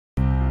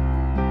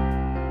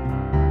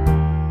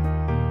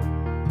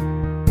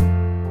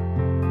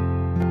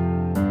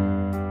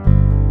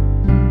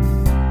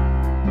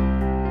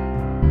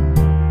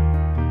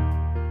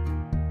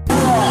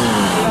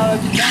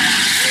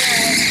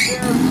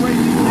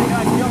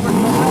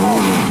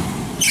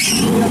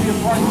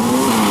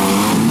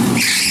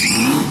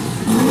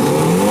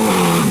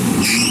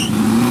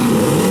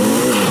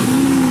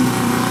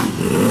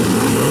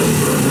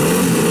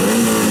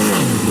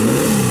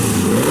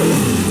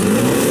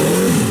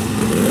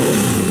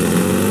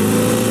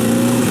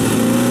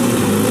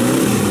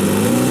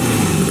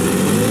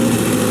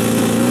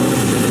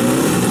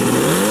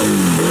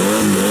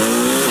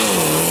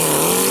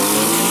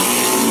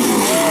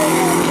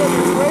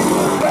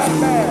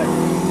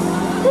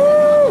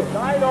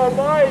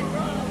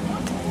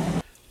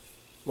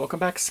Welcome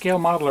back, Scale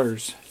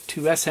Modelers,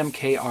 to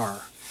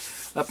SMKR.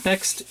 Up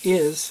next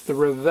is the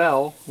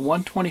Revell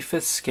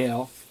 1/25th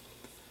scale,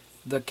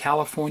 the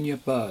California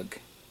Bug.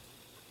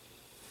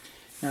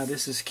 Now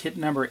this is kit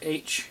number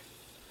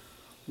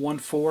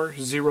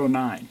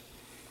H1409.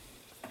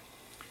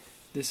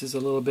 This is a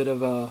little bit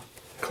of a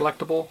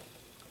collectible,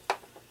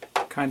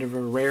 kind of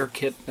a rare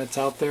kit that's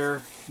out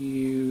there.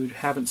 You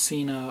haven't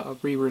seen a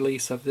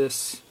re-release of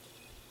this.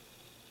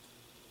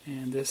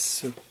 And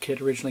this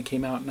kit originally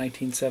came out in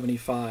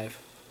 1975.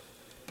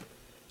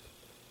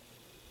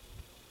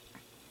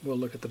 We'll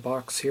look at the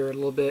box here a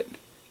little bit.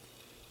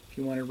 If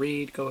you want to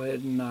read, go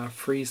ahead and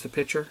freeze the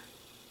picture.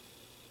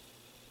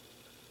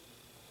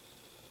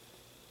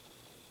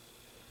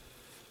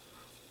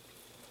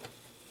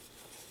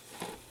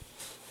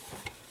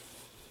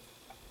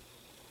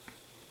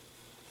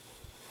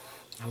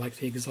 I like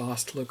the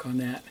exhaust look on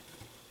that,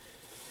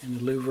 and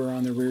the louver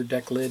on the rear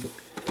deck lid.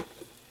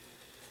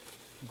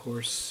 Of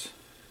course,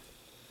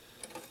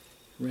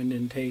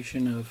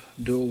 indentation of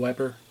dual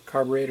wiper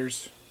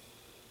carburetors,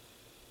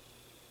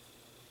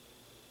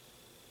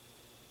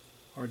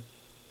 or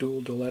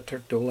dual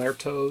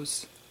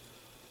Dolertos.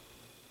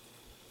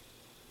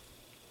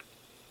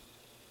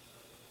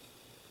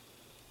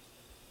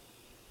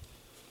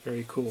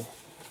 Very cool.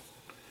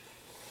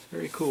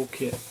 Very cool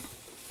kit.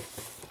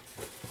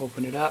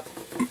 Open it up.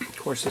 Of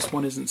course, this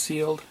one isn't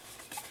sealed.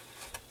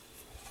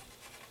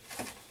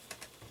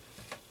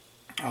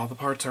 All the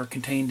parts are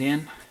contained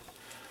in.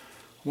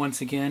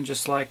 Once again,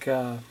 just like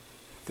the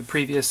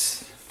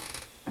previous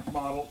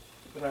model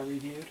that I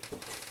reviewed,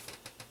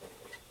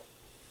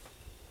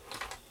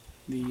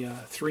 the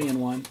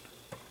 3-in-1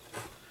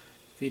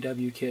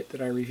 VW kit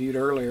that I reviewed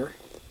earlier.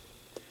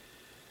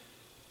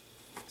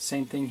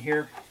 Same thing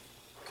here.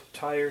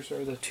 Tires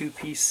are the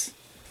two-piece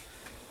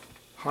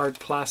hard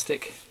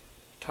plastic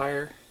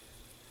tire.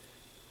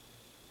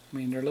 I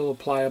mean, they're a little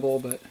pliable,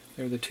 but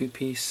they're the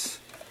two-piece.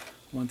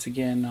 Once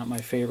again, not my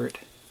favorite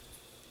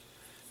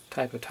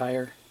type of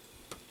tire.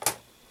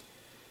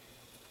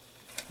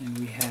 And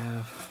we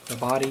have the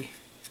body.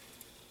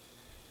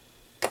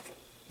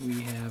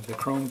 We have the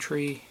chrome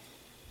tree.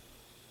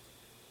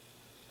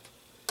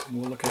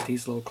 And we'll look at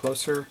these a little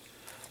closer.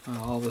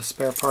 All the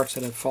spare parts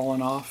that have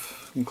fallen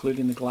off,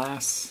 including the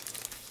glass,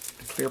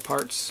 the clear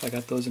parts. I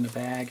got those in a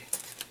bag.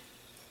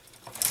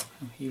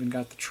 I even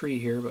got the tree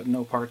here, but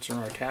no parts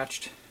are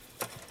attached.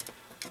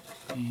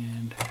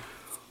 And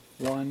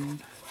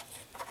 1,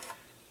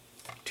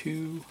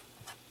 2,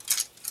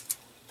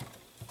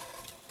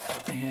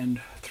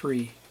 and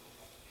 3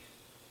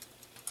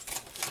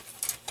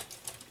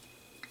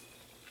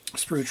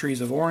 sprue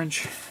trees of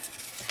orange.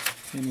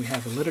 And we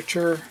have the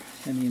literature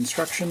and the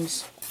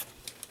instructions.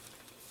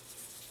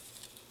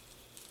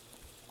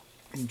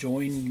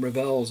 Join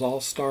Revell's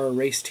All-Star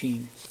Race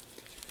Team.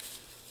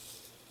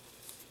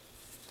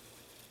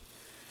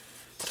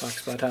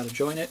 Talks about how to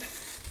join it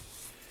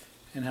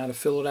and how to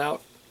fill it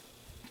out.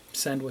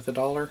 Send with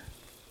 $1,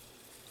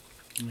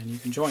 and then you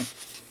can join.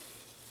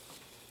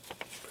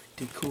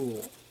 Pretty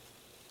cool.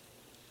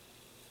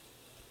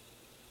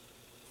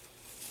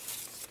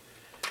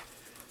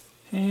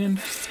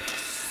 And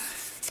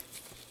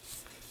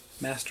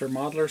Master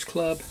Modelers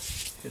Club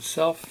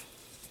itself.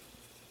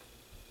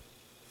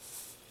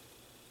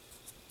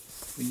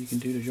 What you can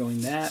do to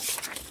join that.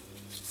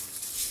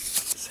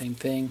 Same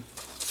thing.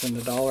 Send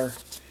 $1,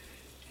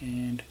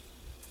 and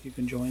you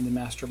can join the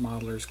Master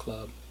Modelers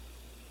Club.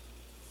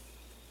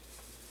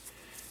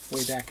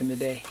 Way back in the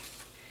day.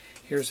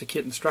 Here's the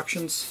kit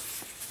instructions.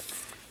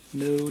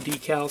 No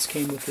decals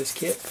came with this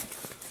kit.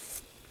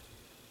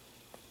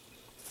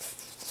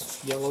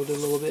 Yellowed a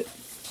little bit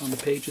on the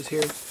pages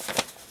here.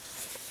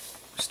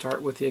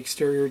 Start with the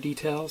exterior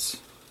details.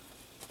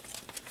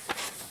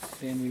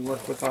 Then we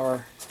work with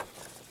our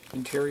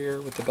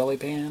interior with the belly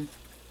pan,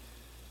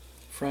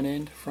 front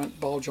end, front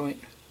ball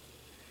joint.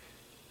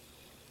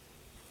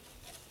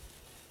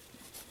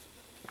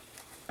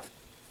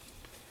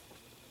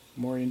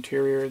 More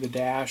interior, the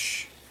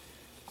dash,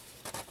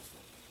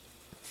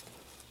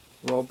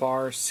 roll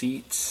bar,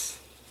 seats,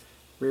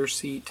 rear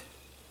seat,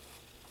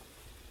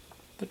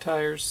 the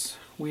tires,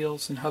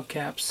 wheels, and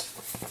hubcaps.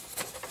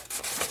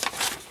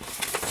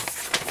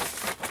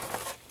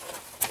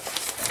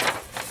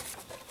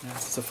 Now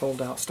this is a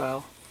fold-out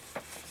style.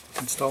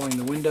 Installing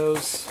the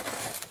windows.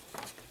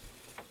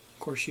 Of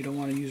course, you don't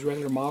want to use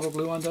regular model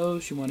glue on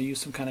those. You want to use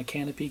some kind of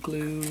canopy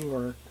glue,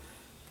 or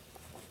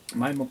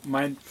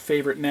my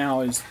favorite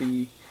now is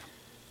the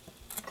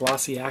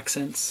glossy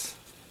accents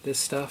This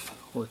stuff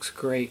works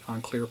great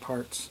on clear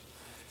parts,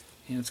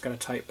 and it's got a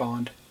tight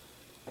bond.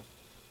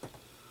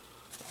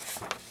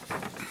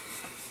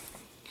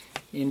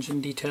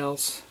 Engine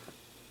details,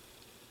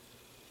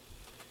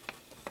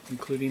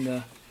 including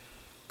the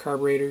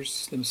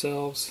carburetors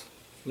themselves,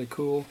 really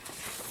cool.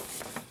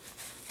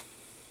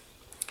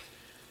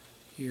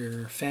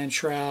 Your fan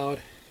shroud,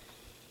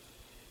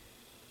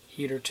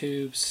 heater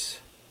tubes,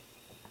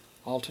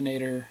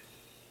 alternator,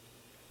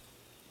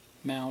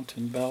 mount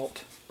and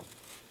belt,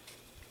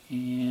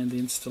 and the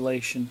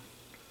installation.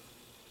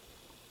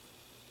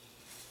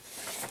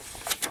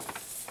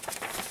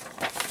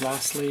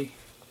 Lastly,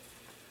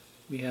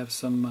 we have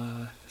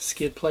some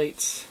skid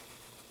plates,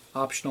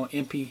 optional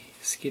empty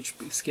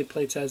skid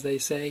plates as they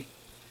say,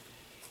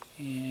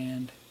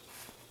 and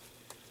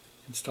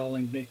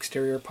installing the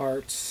exterior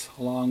parts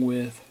along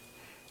with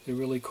the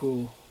really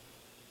cool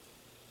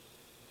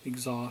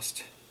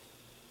exhaust,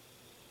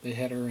 the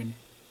header and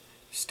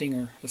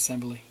stinger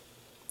assembly.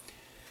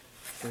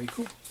 Very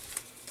cool.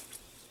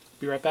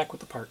 Be right back with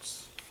the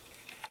parts.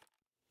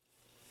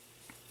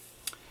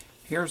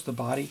 Here's the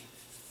body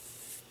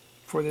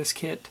for this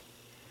kit,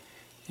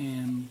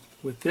 and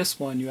with this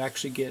one you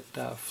actually get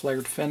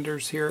flared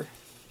fenders here,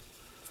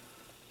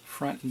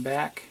 front and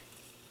back.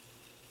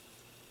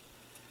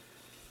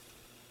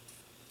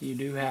 You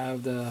do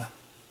have the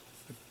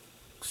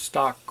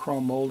stock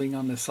chrome molding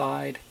on the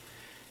side,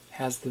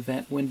 has the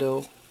vent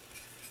window,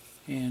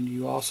 and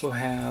you also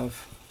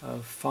have a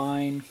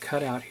fine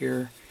cutout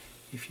here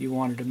if you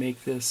wanted to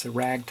make this a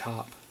rag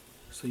top.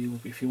 So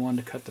if you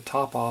wanted to cut the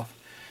top off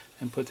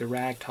and put the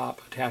rag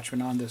top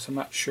attachment on this. I'm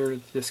not sure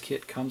if this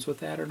kit comes with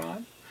that or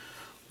not.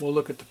 We'll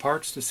look at the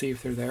parts to see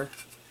if they're there.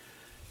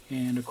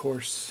 And of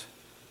course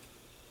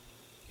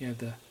you have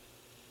the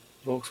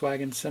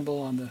Volkswagen symbol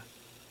on the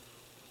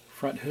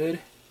front hood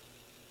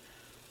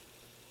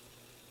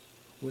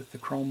with the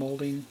chrome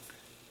molding.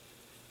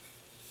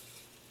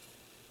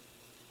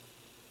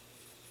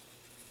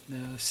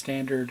 The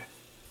standard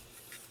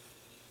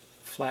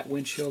flat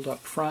windshield up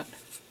front,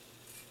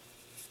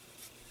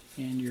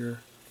 and your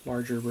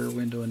larger rear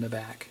window in the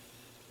back,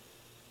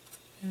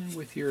 and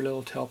with your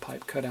little tailpipe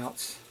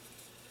cutouts.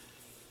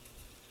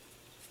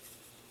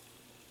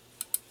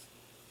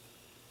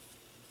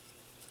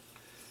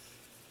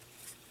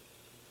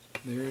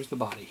 There's the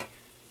body.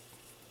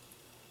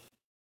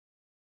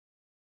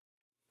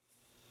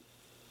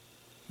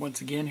 Once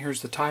again,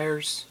 here's the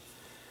tires,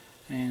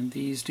 and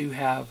these do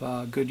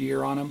have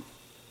Goodyear on them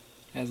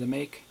as a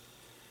make.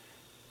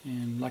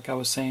 And like I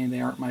was saying,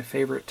 they aren't my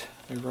favorite.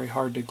 They're very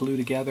hard to glue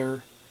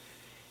together,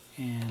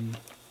 and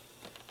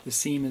the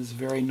seam is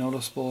very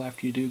noticeable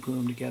after you do glue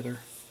them together.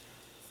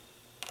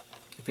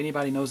 If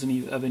anybody knows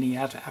of any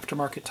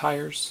aftermarket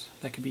tires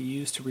that could be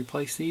used to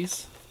replace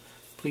these,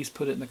 please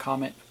put it in the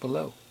comment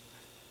below.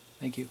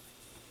 Thank you.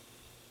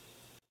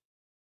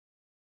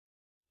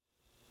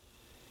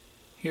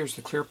 Here's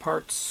the clear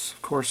parts.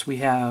 Of course, we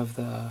have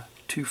the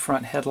two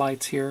front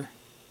headlights here.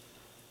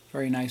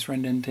 Very nice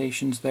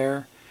indentations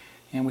there.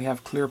 And we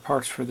have clear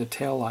parts for the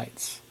tail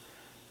lights.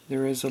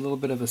 There is a little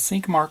bit of a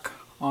sink mark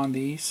on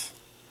these,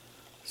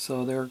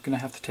 so they're going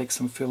to have to take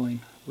some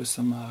filling with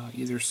some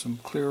either some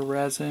clear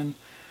resin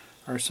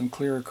or some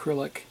clear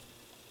acrylic.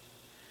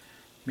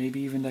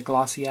 Maybe even the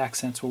glossy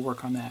accents will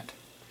work on that.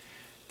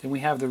 Then we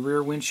have the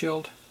rear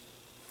windshield,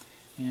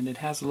 and it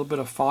has a little bit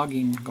of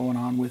fogging going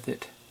on with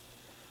it.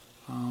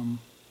 I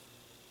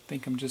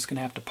think I'm just going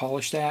to have to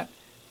polish that,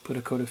 put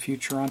a coat of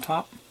Future on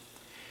top.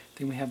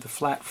 Then we have the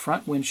flat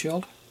front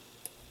windshield.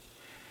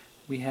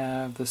 We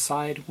have the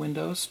side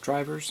windows,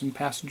 drivers and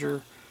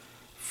passenger,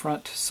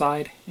 front,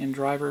 side, and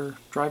driver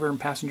and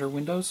passenger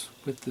windows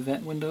with the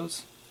vent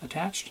windows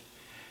attached.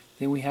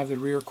 Then we have the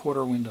rear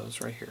quarter windows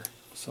right here.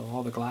 So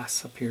all the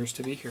glass appears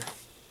to be here.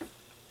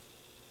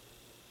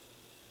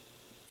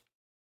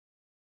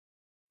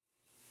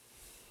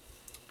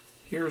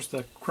 Here's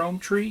the chrome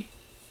tree,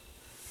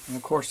 and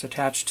of course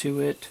attached to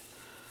it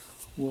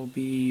will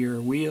be your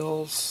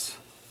wheels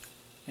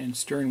and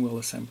steering wheel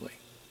assembly.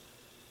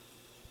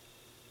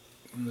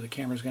 The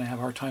camera's going to have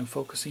a hard time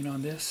focusing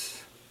on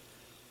this.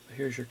 But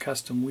here's your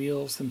custom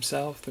wheels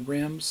themselves, the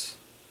rims.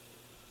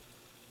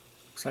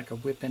 Looks like a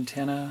whip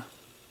antenna.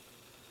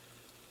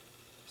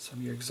 Some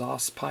of your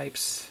exhaust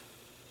pipes.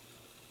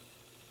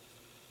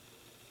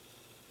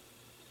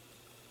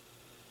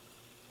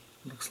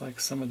 Looks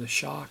like some of the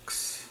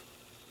shocks.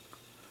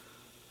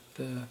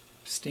 The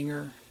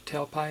stinger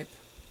tailpipe.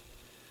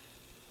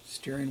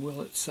 Steering wheel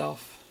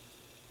itself.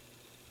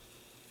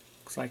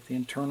 Looks like the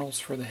internals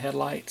for the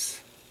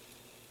headlights.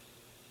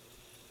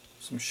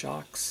 Some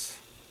shocks.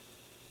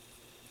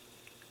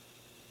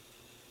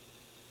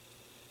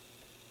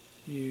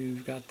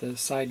 You've got the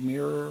side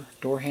mirror,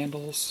 door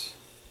handles,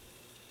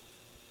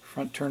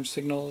 front turn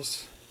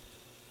signals,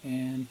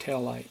 and tail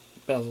light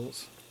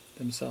bezels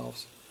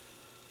themselves.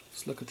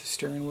 Let's look at the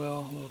steering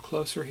wheel a little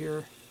closer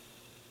here.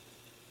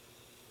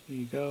 Here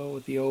you go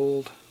with the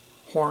old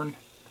horn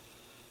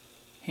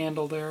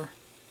handle there.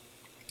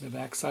 The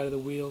back side of the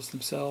wheels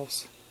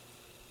themselves.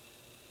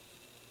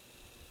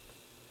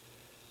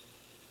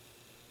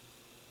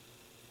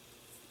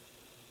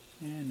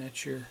 And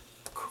that's your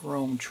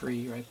chrome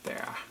tree right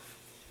there.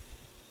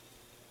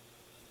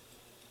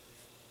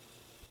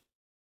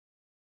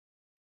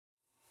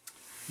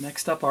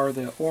 Next up are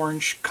the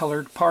orange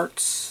colored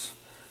parts,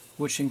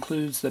 which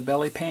includes the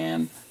belly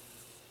pan,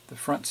 the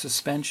front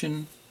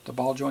suspension, the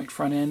ball joint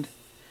front end,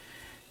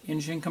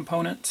 engine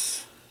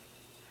components,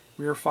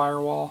 rear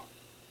firewall,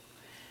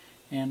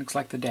 and looks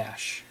like the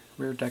dash,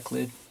 rear deck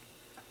lid.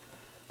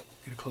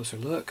 Get a closer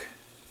look.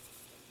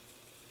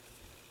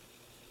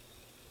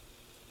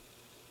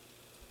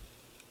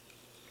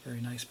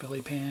 Very nice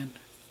belly pan.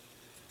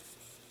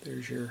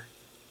 There's your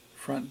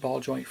front ball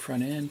joint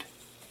front end.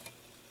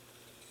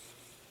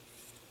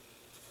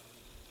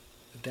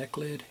 The deck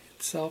lid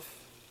itself.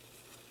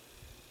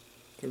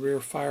 The rear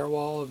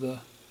firewall of the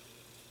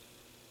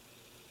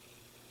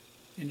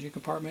engine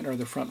compartment, or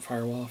the front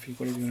firewall, if you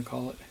whatever you want to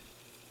call it.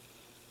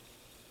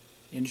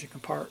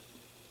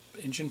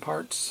 Engine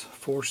parts,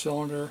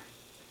 4-cylinder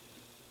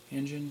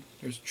engine.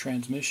 There's a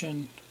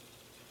transmission,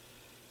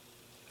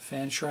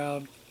 fan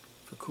shroud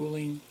for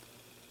cooling.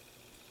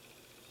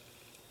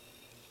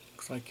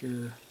 Looks like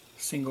your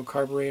single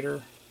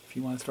carburetor, if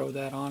you want to throw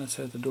that on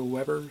instead of the dual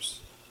Webers.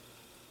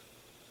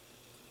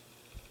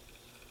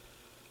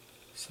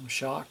 Some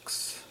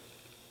shocks,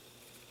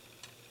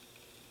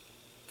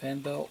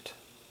 fan belt,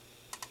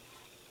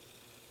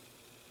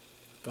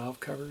 valve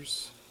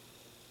covers,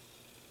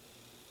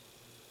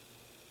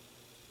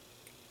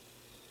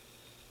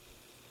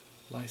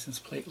 license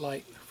plate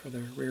light for the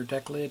rear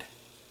deck lid,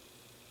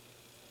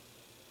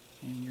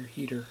 and your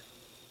heater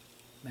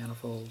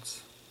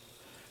manifolds.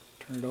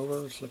 Turn it over,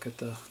 let's look at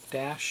the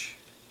dash.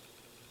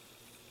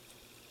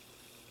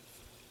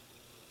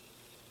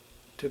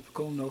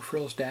 Typical no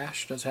frills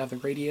dash. Does have the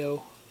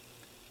radio,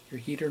 your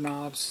heater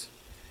knobs,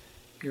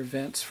 your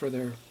vents for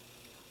the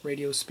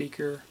radio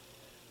speaker,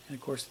 and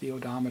of course the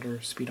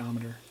odometer,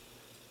 speedometer.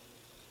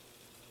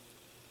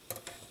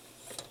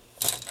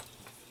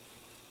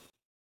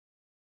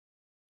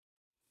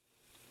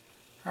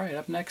 Alright,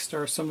 up next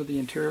are some of the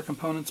interior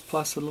components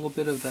plus a little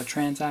bit of the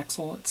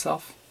transaxle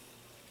itself.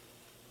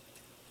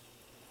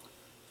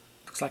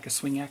 Looks like a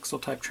swing axle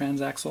type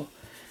transaxle.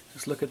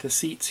 Let's look at the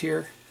seats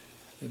here,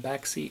 the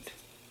back seat,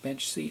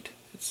 bench seat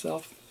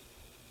itself.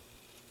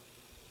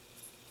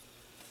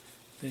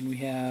 Then we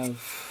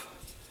have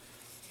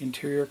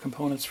interior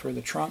components for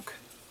the trunk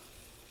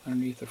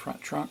underneath the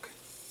front trunk.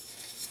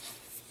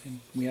 And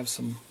we have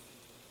some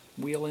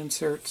wheel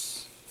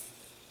inserts,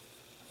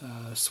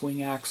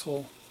 swing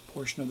axle,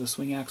 portion of the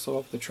swing axle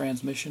of the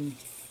transmission,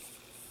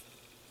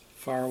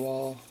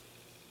 firewall,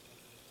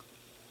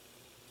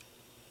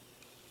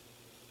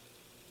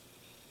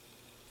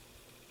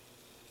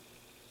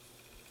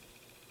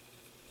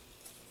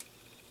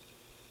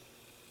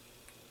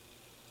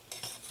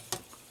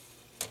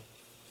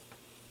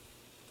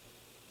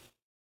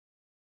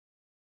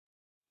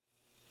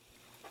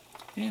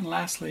 and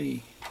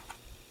lastly,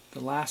 the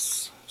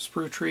last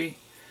sprue tree,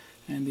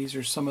 and these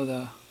are some of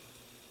the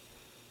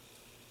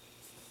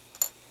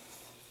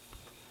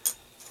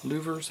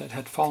louvers that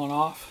had fallen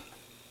off.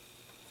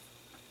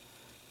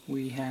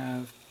 We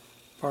have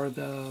part of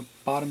the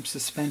bottom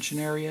suspension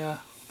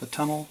area, the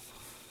tunnel,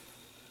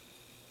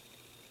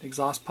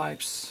 exhaust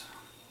pipes,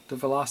 the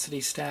velocity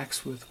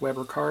stacks with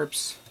Weber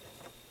carbs.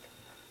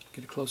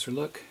 Get a closer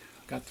look.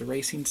 Got the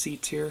racing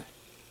seats here.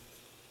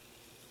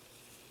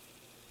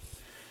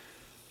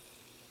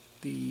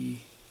 The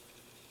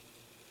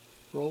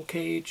roll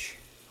cage,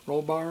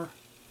 roll bar,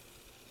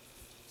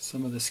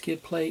 some of the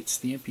skid plates,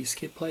 the MP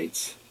skid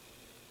plates.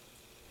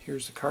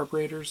 Here's the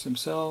carburetors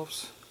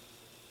themselves,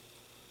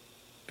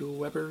 dual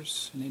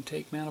Webers and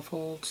intake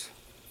manifolds,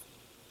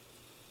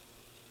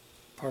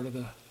 part of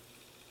the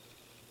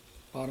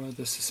bottom of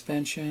the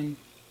suspension,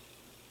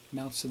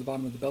 mounts to the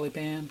bottom of the belly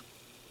band,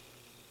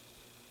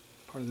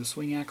 part of the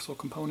swing axle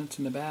components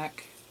in the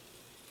back,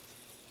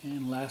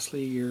 and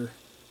lastly your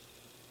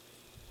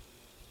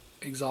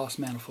exhaust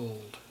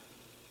manifold,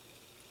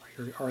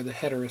 or the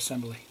header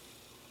assembly.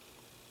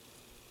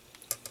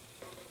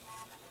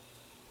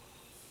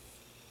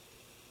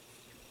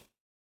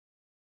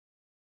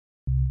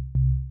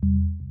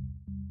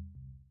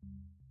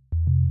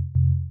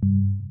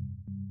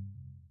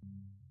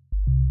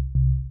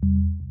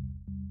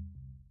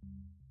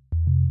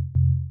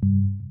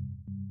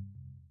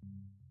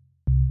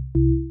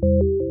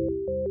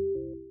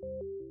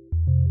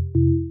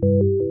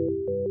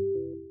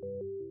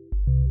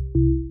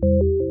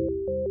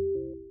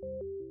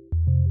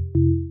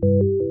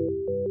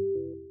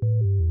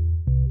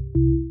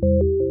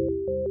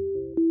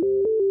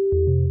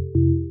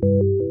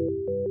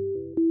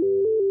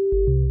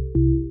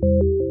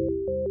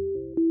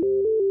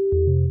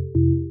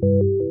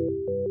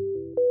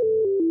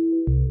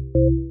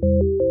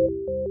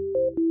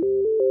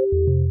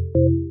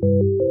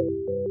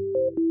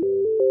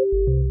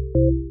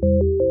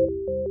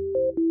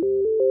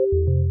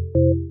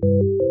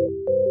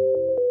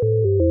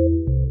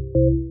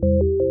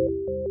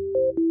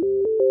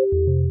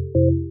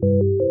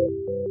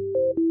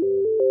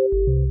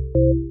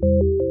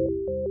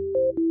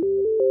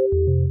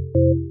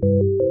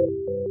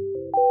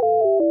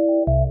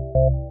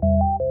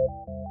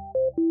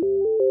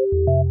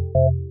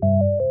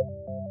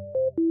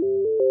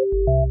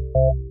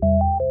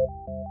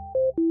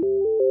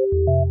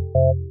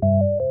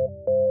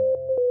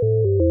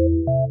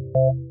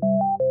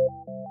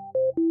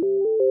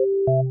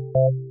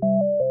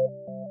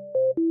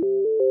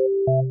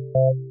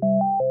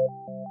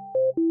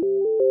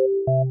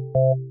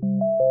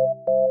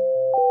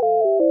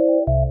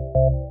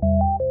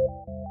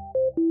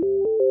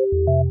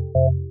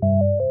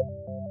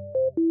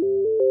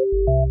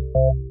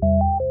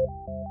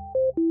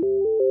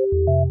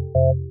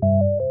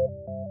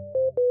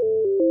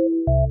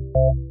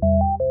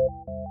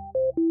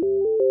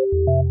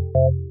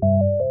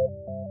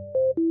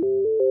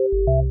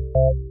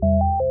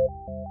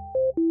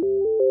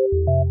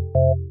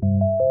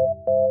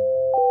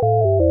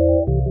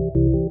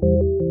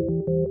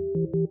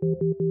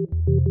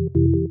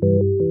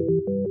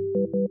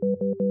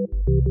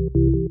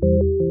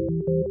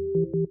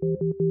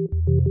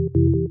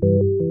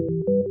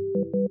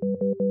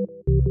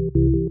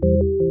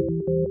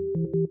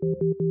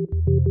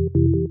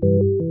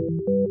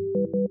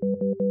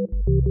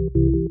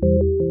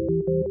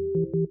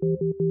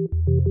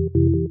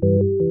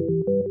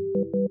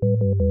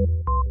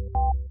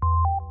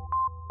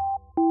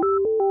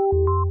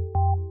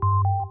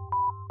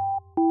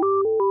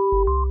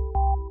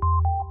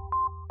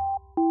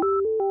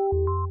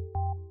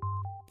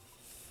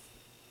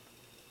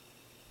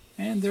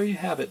 And there you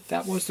have it.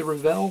 That was the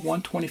Revell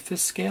 1/25th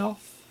scale,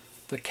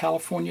 the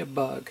California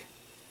Bug.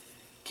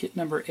 Kit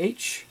number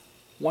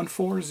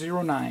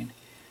H1409.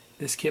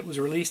 This kit was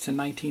released in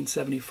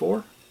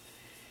 1974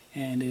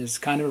 and is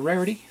kind of a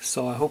rarity,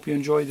 so I hope you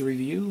enjoyed the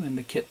review and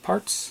the kit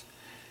parts.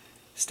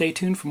 Stay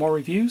tuned for more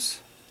reviews.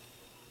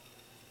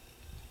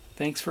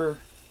 Thanks for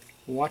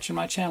watching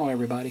my channel,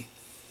 everybody.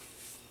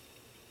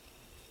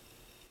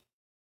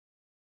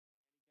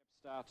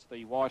 Starts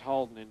the White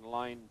Holden in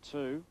lane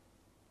 2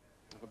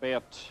 of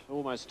about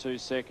almost 2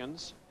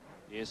 seconds.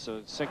 Yes,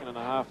 a second and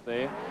a half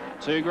there.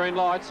 2 green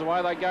lights,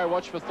 away they go.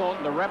 Watch for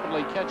Thornton to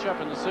rapidly catch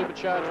up in the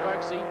supercharged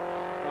Bugsy.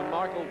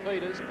 Michael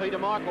Peters, Peter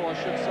Michael I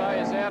should say,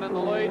 is out in the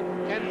lead.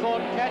 Can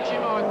Thornton catch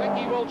him? I think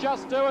he will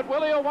just do it.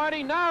 Will he or won't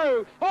he?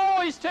 No!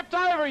 Oh, he's tipped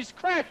over, he's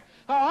crashed.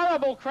 A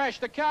horrible crash.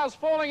 The car's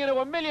falling into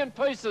a million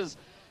pieces.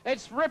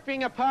 It's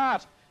ripping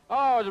apart.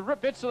 Oh, the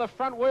bits of the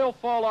front wheel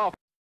fall off.